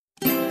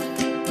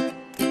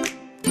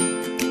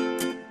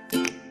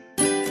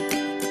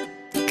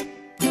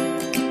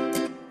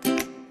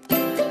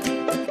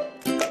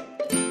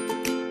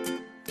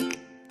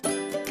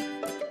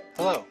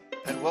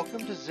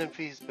is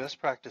Zinfi's Best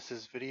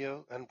Practices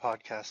video and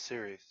podcast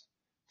series.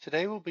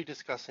 Today we'll be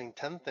discussing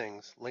 10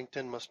 things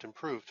LinkedIn must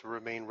improve to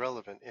remain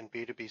relevant in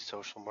B2B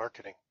social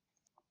marketing.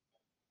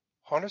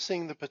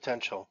 Harnessing the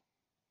potential.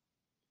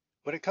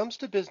 When it comes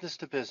to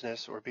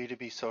business or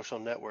B2B social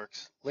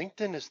networks,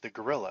 LinkedIn is the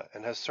gorilla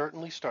and has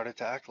certainly started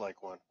to act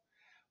like one.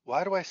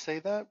 Why do I say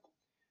that?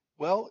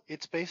 Well,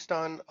 it's based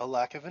on a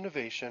lack of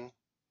innovation,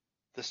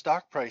 the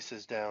stock price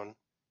is down,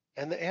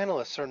 and the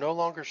analysts are no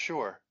longer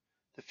sure.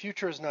 The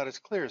future is not as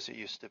clear as it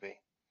used to be.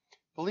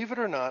 Believe it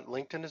or not,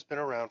 LinkedIn has been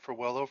around for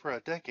well over a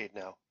decade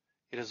now.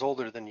 It is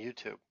older than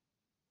YouTube.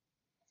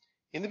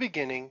 In the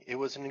beginning, it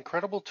was an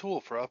incredible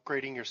tool for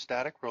upgrading your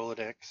static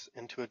Rolodex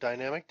into a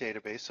dynamic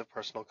database of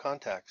personal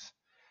contacts,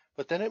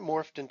 but then it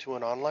morphed into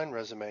an online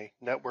resume,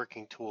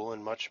 networking tool,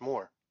 and much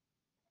more.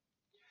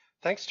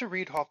 Thanks to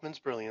Reid Hoffman's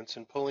brilliance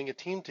in pulling a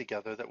team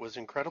together that was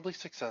incredibly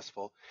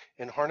successful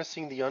in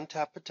harnessing the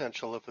untapped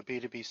potential of a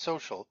B2B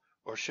social,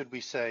 or should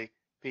we say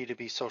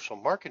B2B social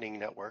marketing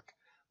network,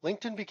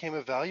 LinkedIn became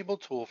a valuable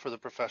tool for the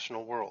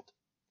professional world.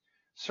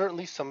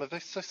 Certainly some of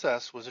its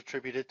success was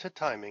attributed to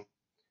timing,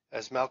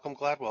 as Malcolm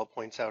Gladwell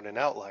points out in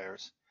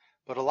Outliers,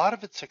 but a lot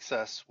of its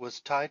success was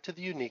tied to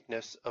the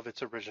uniqueness of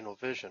its original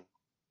vision.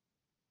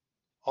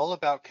 All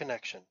about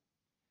connection.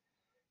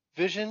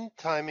 Vision,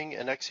 timing,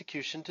 and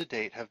execution to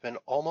date have been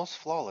almost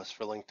flawless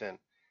for LinkedIn,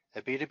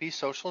 a B2B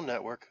social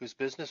network whose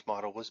business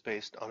model was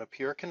based on a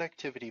pure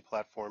connectivity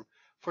platform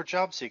for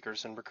job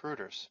seekers and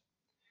recruiters.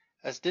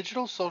 As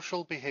digital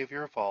social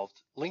behavior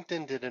evolved,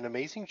 LinkedIn did an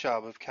amazing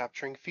job of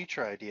capturing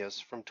feature ideas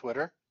from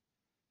Twitter,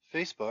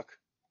 Facebook,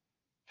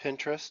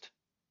 Pinterest,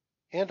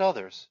 and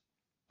others,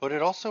 but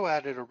it also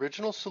added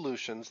original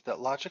solutions that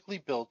logically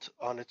built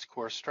on its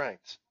core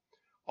strengths.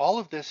 All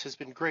of this has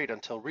been great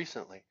until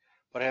recently,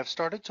 but I have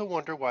started to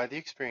wonder why the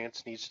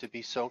experience needs to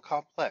be so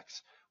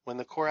complex when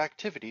the core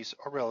activities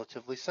are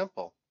relatively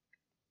simple.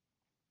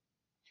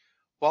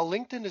 While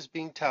LinkedIn is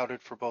being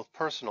touted for both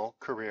personal,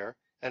 career,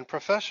 and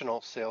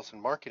professional sales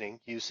and marketing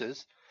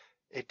uses,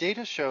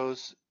 data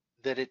shows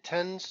that it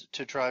tends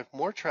to drive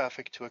more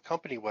traffic to a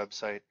company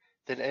website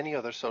than any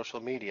other social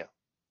media.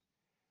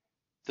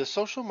 The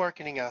social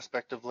marketing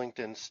aspect of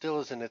LinkedIn still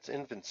is in its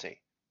infancy,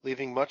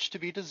 leaving much to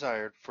be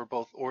desired for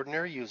both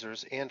ordinary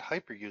users and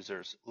hyper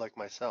users like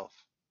myself.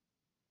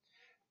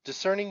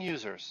 Discerning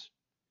users.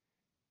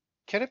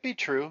 Can it be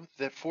true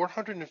that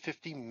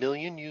 450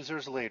 million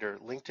users later,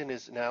 LinkedIn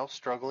is now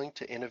struggling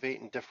to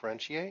innovate and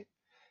differentiate?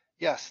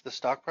 Yes, the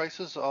stock price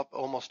is up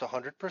almost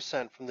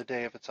 100% from the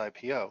day of its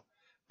IPO,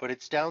 but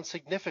it's down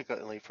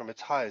significantly from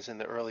its highs in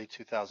the early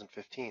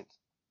 2015s.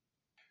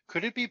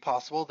 Could it be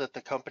possible that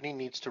the company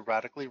needs to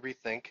radically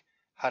rethink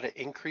how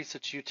to increase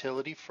its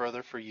utility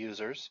further for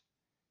users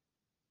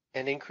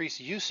and increase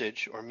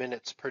usage or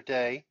minutes per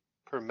day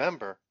per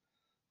member?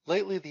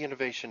 Lately, the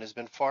innovation has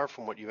been far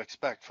from what you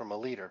expect from a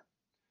leader.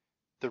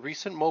 The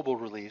recent mobile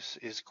release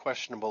is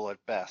questionable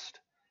at best,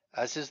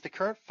 as is the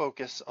current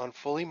focus on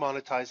fully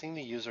monetizing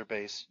the user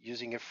base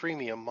using a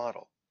freemium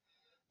model.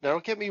 Now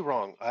don't get me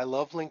wrong, I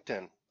love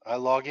LinkedIn. I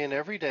log in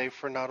every day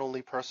for not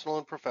only personal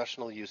and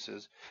professional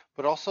uses,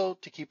 but also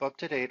to keep up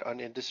to date on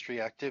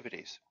industry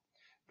activities.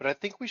 But I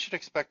think we should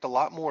expect a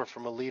lot more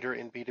from a leader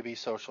in B2B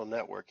social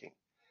networking.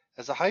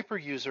 As a hyper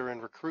user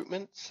in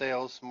recruitment,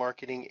 sales,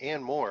 marketing,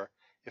 and more,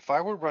 if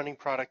I were running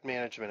product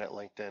management at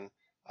LinkedIn,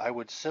 I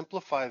would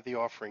simplify the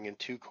offering in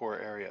two core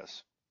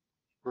areas: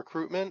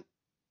 recruitment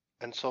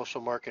and social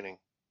marketing.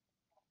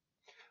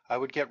 I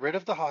would get rid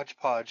of the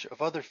hodgepodge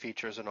of other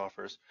features and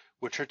offers,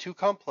 which are too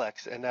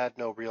complex and add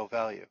no real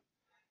value.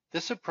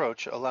 This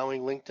approach,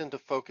 allowing LinkedIn to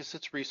focus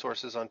its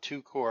resources on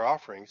two core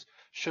offerings,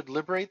 should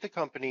liberate the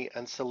company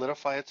and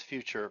solidify its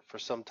future for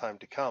some time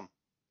to come.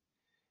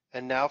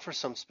 And now for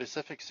some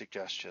specific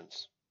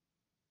suggestions.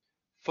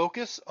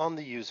 Focus on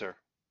the user.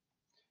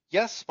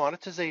 Yes,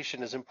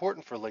 monetization is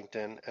important for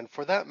LinkedIn, and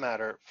for that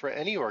matter, for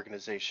any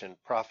organization,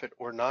 profit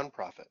or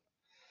nonprofit.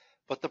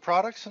 But the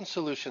products and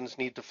solutions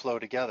need to flow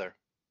together.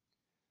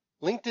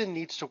 LinkedIn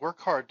needs to work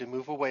hard to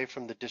move away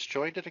from the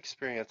disjointed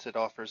experience it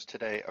offers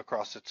today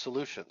across its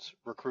solutions,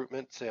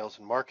 recruitment, sales,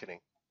 and marketing.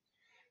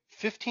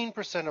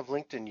 15% of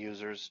LinkedIn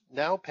users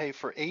now pay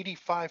for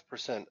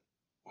 85%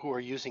 who are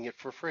using it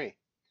for free.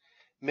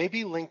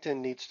 Maybe LinkedIn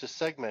needs to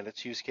segment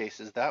its use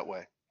cases that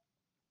way.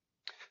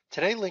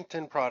 Today,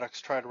 LinkedIn products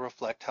try to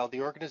reflect how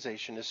the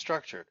organization is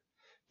structured,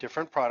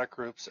 different product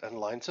groups and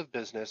lines of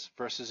business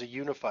versus a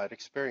unified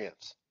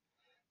experience,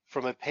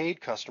 from a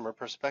paid customer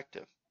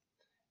perspective.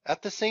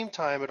 At the same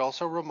time, it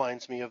also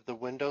reminds me of the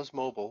Windows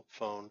mobile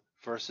phone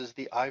versus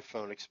the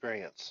iPhone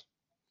experience.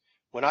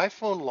 When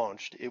iPhone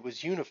launched, it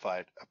was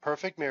unified, a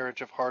perfect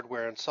marriage of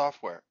hardware and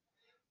software,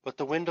 but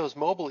the Windows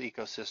mobile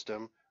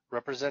ecosystem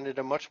represented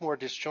a much more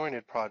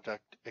disjointed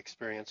product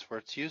experience for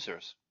its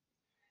users.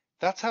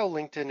 That's how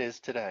LinkedIn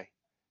is today.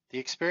 The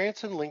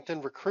experience in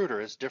LinkedIn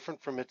Recruiter is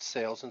different from its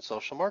sales and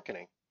social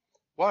marketing.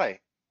 Why?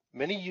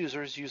 Many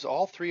users use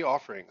all three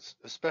offerings,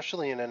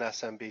 especially in an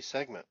SMB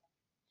segment.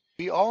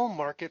 We all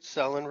market,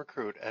 sell, and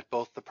recruit at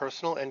both the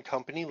personal and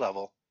company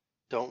level,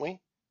 don't we?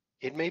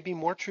 It may be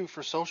more true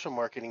for social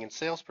marketing and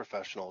sales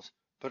professionals,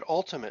 but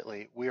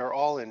ultimately we are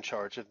all in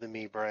charge of the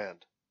me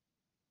brand.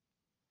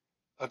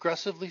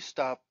 Aggressively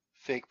stop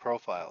fake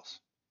profiles.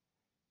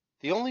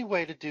 The only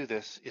way to do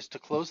this is to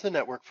close the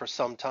network for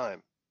some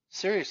time.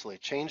 Seriously,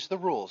 change the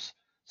rules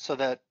so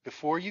that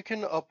before you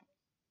can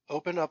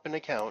open up an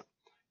account,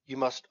 you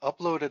must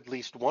upload at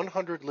least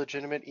 100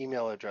 legitimate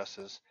email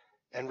addresses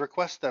and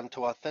request them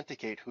to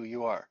authenticate who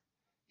you are.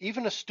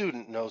 Even a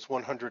student knows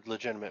 100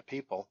 legitimate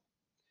people.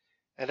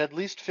 And at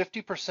least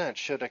 50%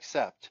 should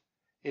accept.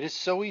 It is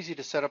so easy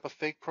to set up a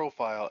fake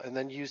profile and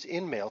then use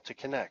InMail to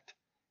connect.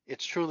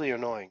 It's truly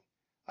annoying.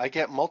 I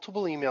get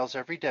multiple emails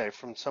every day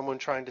from someone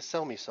trying to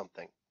sell me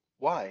something.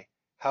 Why?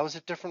 How is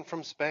it different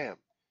from spam?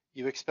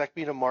 You expect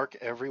me to mark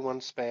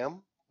everyone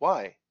spam?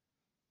 Why?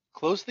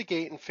 Close the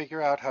gate and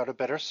figure out how to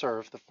better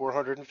serve the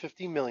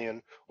 450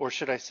 million, or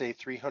should I say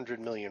 300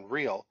 million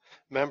real,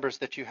 members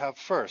that you have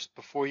first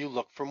before you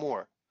look for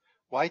more.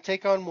 Why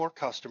take on more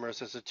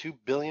customers as a $2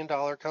 billion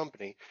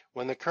company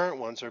when the current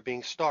ones are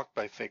being stalked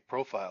by fake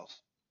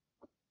profiles?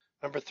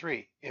 Number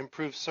 3,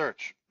 improve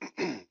search.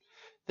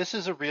 This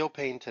is a real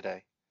pain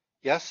today.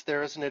 Yes,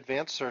 there is an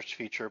advanced search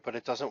feature, but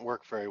it doesn't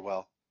work very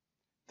well.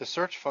 The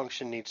search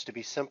function needs to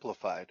be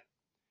simplified.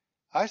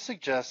 I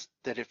suggest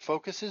that it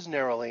focuses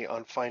narrowly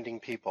on finding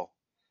people,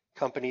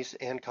 companies,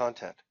 and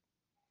content.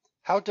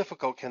 How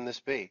difficult can this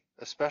be,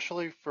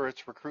 especially for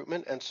its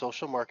recruitment and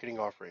social marketing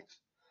offerings?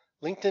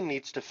 LinkedIn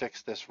needs to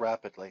fix this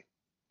rapidly.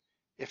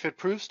 If it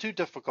proves too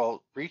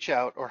difficult, reach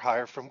out or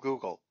hire from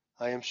Google.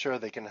 I am sure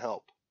they can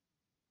help.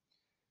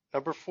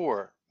 Number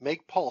 4,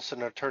 make Pulse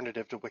an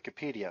alternative to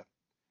Wikipedia.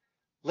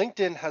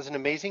 LinkedIn has an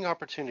amazing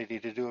opportunity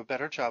to do a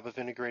better job of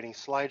integrating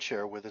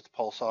SlideShare with its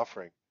Pulse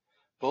offering.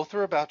 Both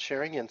are about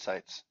sharing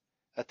insights.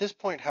 At this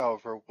point,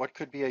 however, what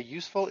could be a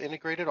useful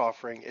integrated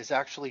offering is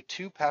actually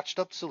 2 patched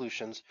up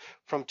solutions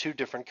from 2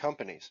 different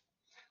companies.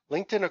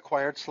 LinkedIn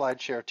acquired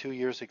SlideShare 2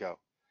 years ago.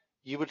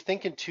 You would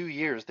think in 2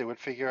 years they would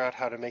figure out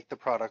how to make the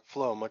product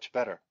flow much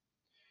better.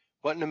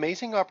 What an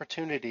amazing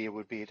opportunity it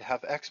would be to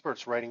have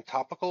experts writing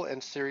topical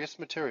and serious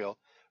material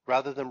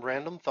rather than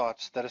random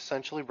thoughts that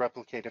essentially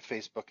replicate a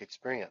Facebook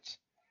experience.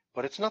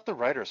 But it's not the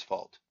writer's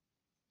fault.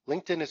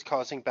 LinkedIn is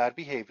causing bad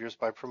behaviors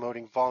by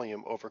promoting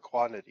volume over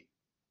quantity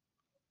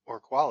or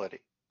quality.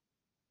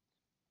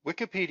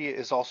 Wikipedia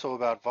is also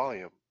about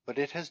volume, but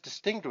it has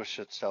distinguished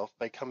itself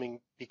by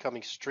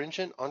becoming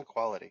stringent on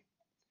quality.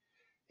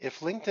 If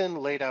LinkedIn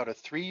laid out a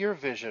 3-year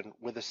vision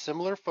with a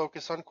similar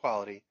focus on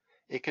quality,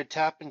 it could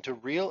tap into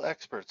real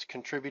experts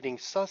contributing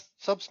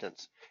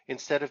substance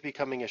instead of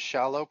becoming a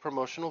shallow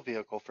promotional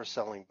vehicle for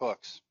selling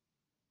books.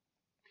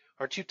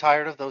 Aren't you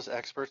tired of those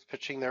experts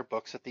pitching their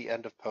books at the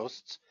end of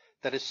posts?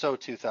 That is so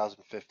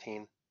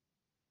 2015.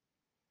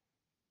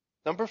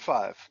 Number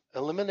 5,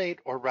 eliminate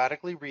or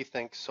radically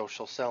rethink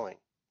social selling.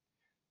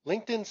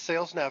 LinkedIn's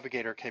Sales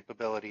Navigator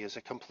capability is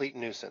a complete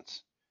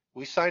nuisance.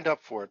 We signed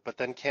up for it, but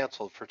then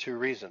canceled for 2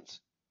 reasons.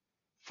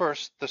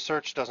 First, the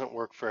search doesn't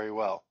work very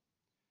well.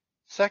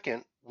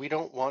 Second, we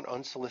don't want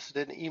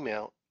unsolicited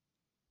InMail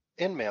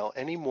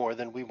any more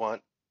than we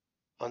want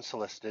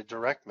unsolicited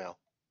direct mail.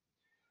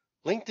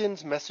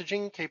 LinkedIn's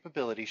messaging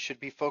capability should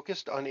be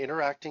focused on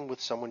interacting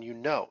with someone you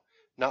know,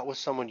 not with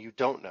someone you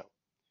don't know.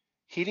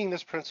 Heeding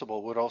this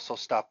principle would also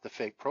stop the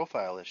fake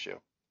profile issue.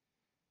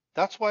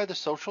 That's why the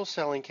social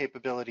selling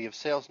capability of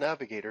Sales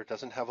Navigator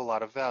doesn't have a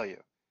lot of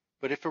value.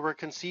 But if it were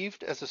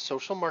conceived as a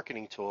social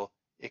marketing tool,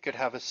 it could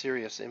have a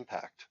serious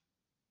impact.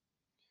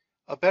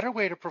 A better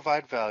way to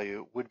provide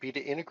value would be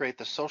to integrate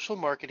the social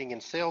marketing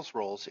and sales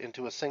roles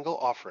into a single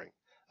offering,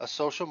 a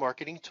social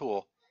marketing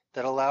tool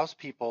that allows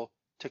people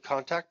to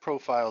contact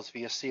profiles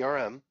via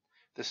CRM.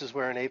 This is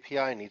where an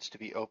API needs to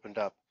be opened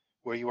up,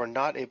 where you are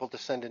not able to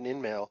send an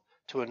email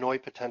to annoy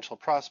potential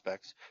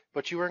prospects,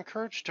 but you are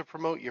encouraged to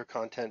promote your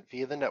content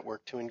via the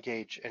network to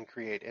engage and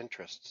create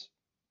interests.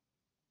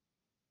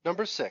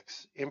 Number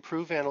 6,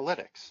 improve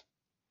analytics.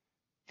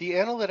 The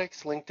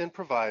analytics LinkedIn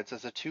provides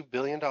as a $2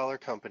 billion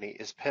company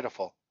is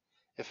pitiful.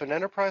 If an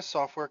enterprise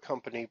software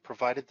company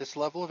provided this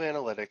level of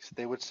analytics,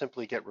 they would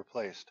simply get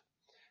replaced.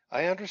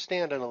 I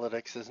understand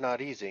analytics is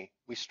not easy.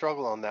 We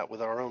struggle on that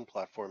with our own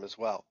platform as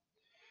well.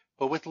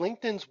 But with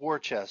LinkedIn's war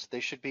chest, they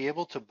should be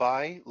able to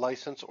buy,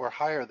 license, or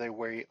hire their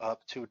way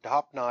up to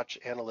top-notch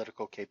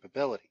analytical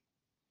capability.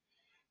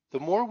 The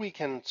more we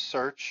can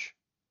search,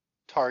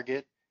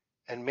 target,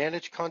 and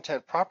manage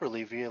content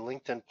properly via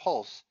LinkedIn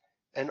Pulse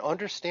and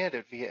understand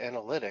it via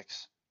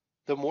analytics,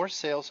 the more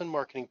sales and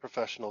marketing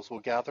professionals will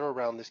gather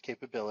around this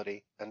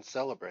capability and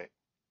celebrate.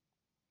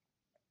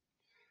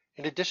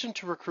 In addition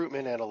to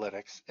recruitment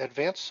analytics,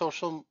 advanced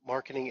social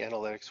marketing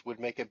analytics would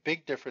make a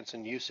big difference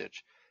in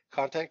usage,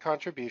 content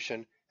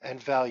contribution,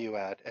 and value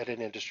add at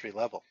an industry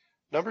level.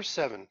 Number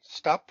 7,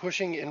 stop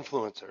pushing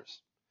influencers.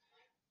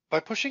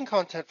 By pushing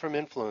content from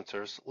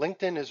influencers,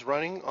 LinkedIn is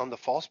running on the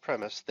false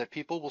premise that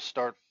people will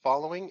start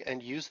following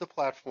and use the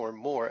platform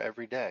more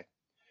every day.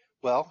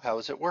 Well, how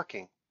is it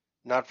working?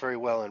 Not very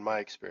well in my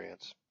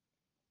experience.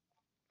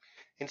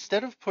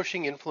 Instead of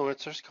pushing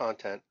influencers'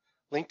 content,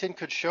 LinkedIn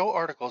could show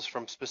articles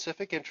from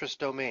specific interest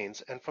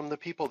domains and from the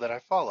people that I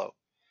follow.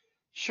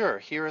 Sure,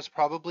 here is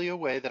probably a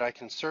way that I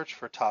can search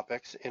for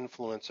topics,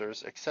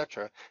 influencers,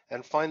 etc.,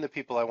 and find the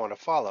people I want to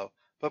follow,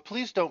 but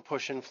please don't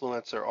push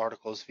influencer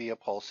articles via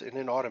Pulse in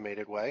an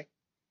automated way.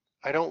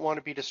 I don't want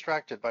to be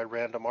distracted by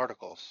random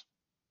articles.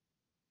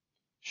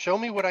 Show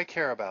me what I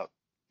care about.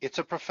 It's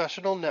a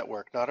professional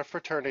network, not a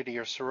fraternity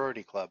or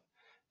sorority club.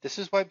 This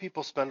is why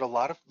people spend a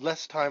lot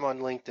less time on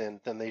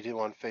LinkedIn than they do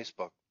on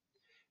Facebook.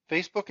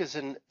 Facebook is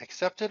an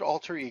accepted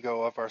alter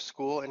ego of our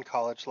school and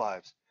college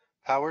lives,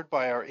 powered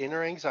by our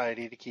inner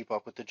anxiety to keep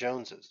up with the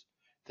Joneses.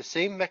 The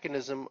same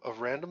mechanism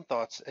of random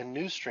thoughts and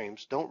news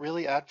streams don't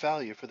really add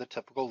value for the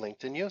typical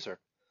LinkedIn user.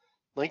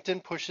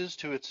 LinkedIn pushes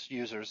to its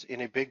users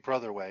in a big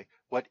brother way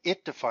what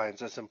it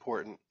defines as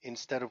important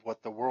instead of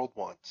what the world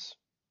wants.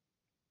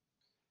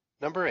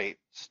 Number 8,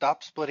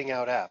 stop splitting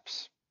out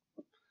apps.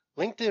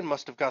 LinkedIn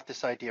must have got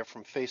this idea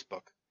from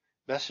Facebook.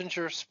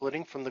 Messenger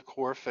splitting from the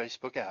core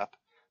Facebook app,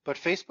 but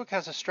Facebook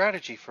has a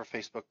strategy for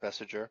Facebook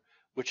Messenger,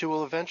 which it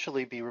will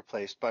eventually be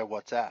replaced by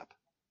WhatsApp.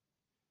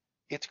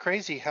 It's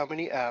crazy how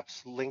many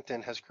apps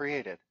LinkedIn has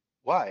created.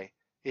 Why?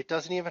 It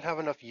doesn't even have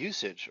enough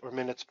usage or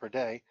minutes per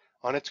day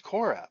on its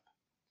core app.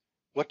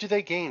 What do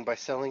they gain by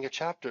selling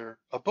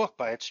a book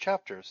by its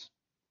chapters?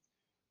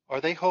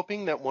 Are they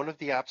hoping that one of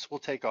the apps will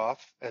take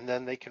off and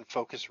then they can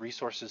focus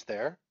resources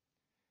there?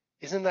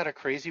 Isn't that a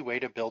crazy way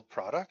to build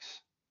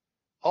products?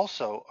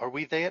 Also, are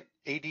we that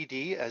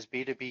ADD as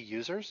B2B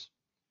users?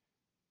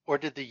 Or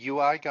did the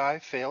UI guy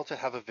fail to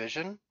have a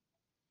vision?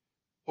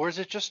 Or is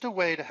it just a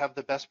way to have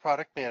the best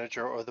product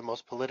manager or the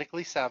most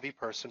politically savvy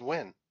person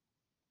win?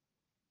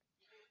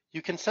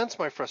 You can sense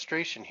my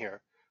frustration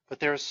here, but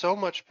there is so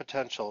much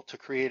potential to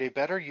create a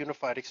better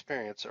unified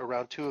experience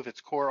around two of its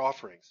core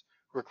offerings,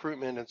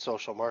 recruitment and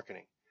social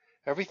marketing.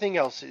 Everything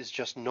else is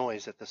just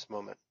noise at this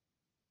moment.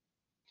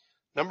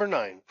 Number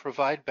 9,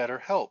 provide better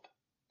help.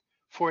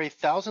 For a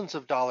thousands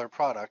of dollar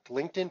product,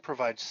 LinkedIn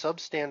provides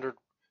substandard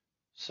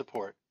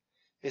support.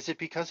 Is it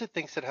because it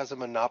thinks it has a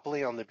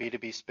monopoly on the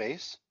B2B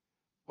space?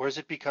 Or is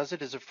it because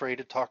it is afraid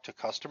to talk to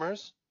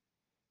customers?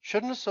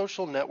 Shouldn't a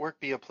social network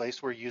be a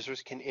place where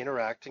users can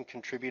interact and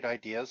contribute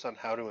ideas on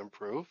how to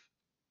improve?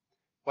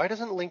 Why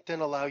doesn't LinkedIn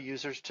allow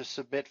users to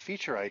submit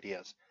feature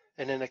ideas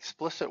in an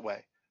explicit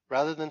way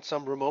rather than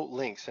some remote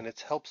links in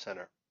its help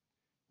center,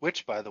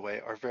 which, by the way,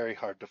 are very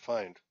hard to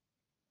find?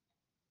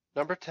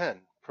 Number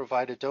 10,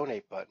 provide a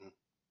donate button.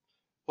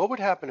 What would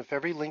happen if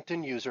every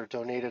LinkedIn user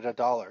donated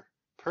 $1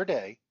 per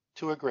day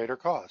to a greater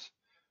cause?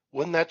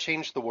 Wouldn't that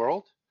change the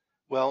world?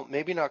 Well,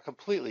 maybe not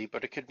completely,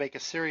 but it could make a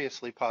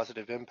seriously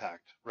positive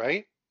impact,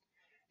 right?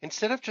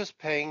 Instead of just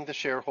paying the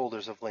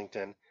shareholders of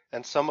LinkedIn,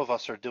 and some of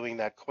us are doing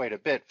that quite a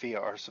bit via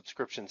our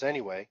subscriptions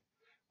anyway,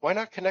 why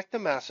not connect the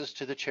masses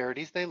to the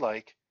charities they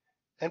like,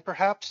 and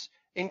perhaps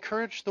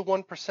encourage the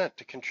 1%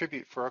 to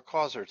contribute for a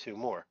cause or two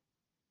more?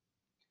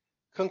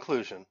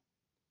 Conclusion.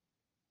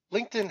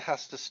 LinkedIn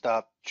has to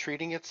stop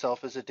treating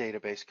itself as a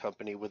database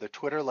company with a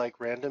Twitter-like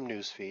random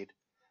newsfeed,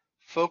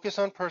 focus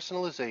on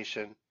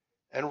personalization,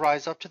 and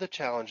rise up to the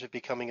challenge of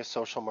becoming a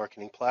social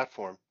marketing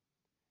platform.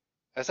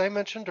 As I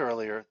mentioned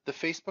earlier, the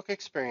Facebook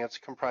experience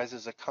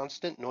comprises a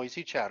constant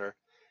noisy chatter,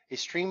 a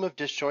stream of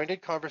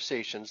disjointed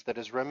conversations that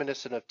is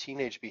reminiscent of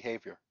teenage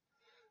behavior.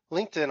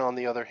 LinkedIn, on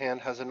the other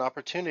hand, has an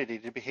opportunity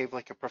to behave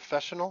like a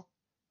professional,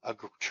 a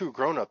true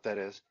grown-up that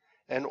is,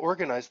 and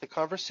organize the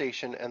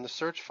conversation and the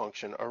search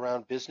function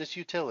around business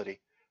utility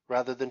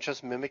rather than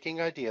just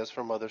mimicking ideas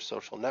from other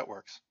social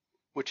networks,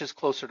 which is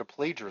closer to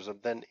plagiarism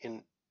than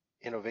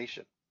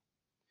innovation.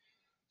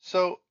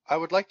 So I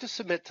would like to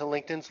submit to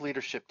LinkedIn's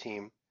leadership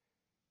team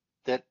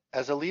that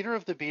as a leader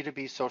of the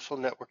B2B social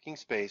networking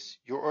space,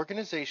 your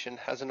organization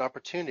has an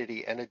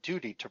opportunity and a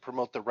duty to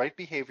promote the right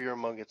behavior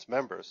among its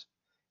members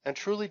and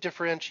truly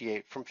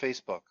differentiate from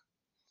Facebook.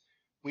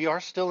 We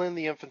are still in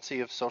the infancy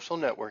of social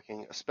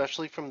networking,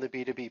 especially from the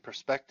B2B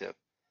perspective.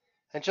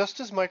 And just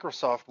as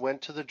Microsoft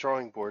went to the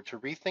drawing board to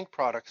rethink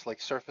products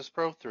like Surface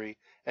Pro 3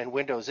 and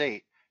Windows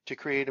 8 to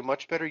create a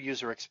much better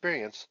user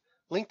experience,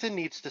 LinkedIn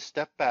needs to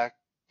step back,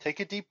 take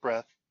a deep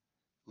breath,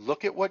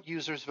 look at what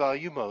users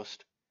value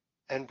most,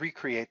 and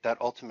recreate that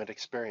ultimate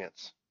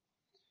experience.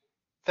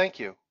 Thank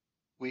you.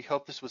 We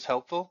hope this was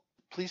helpful.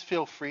 Please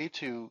feel free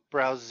to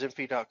browse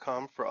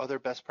Zimphy.com for other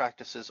best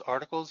practices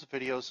articles,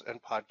 videos,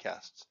 and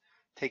podcasts.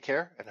 Take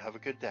care and have a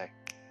good day.